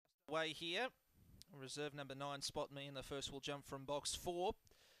way here. Reserve number 9, Spot Me, and the first will jump from box 4.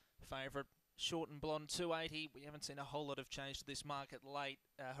 Favourite, Short and Blonde, 280. We haven't seen a whole lot of change to this market late.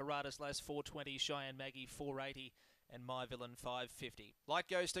 Harada's Lass, 420. Cheyenne Maggie, 480. And My Villain, 550. Light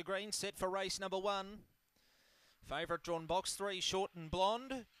goes to green, set for race number 1. Favourite drawn box 3, Short and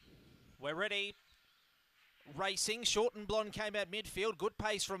Blonde. We're ready. Racing, Short and Blonde came out midfield. Good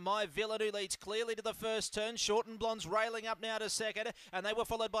pace from My Villain, who leads clearly to the first turn. Short and Blonde's railing up now to second, and they were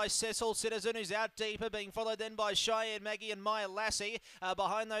followed by Cecil Citizen, who's out deeper, being followed then by Cheyenne Maggie and My Lassie.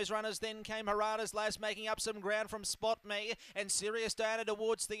 Behind those runners then came Harada's Lass, making up some ground from Spot Me, and Sirius Diana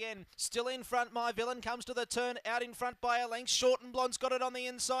towards the end. Still in front, My Villain comes to the turn, out in front by a length. Short and Blonde's got it on the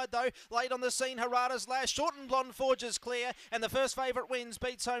inside though. Late on the scene, Harada's Lass. Short and Blonde forges clear, and the first favourite wins,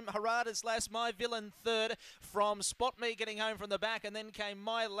 beats home Harada's Lass. My Villain third from Spot Me getting home from the back, and then came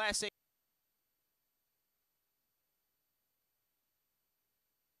My Lassie.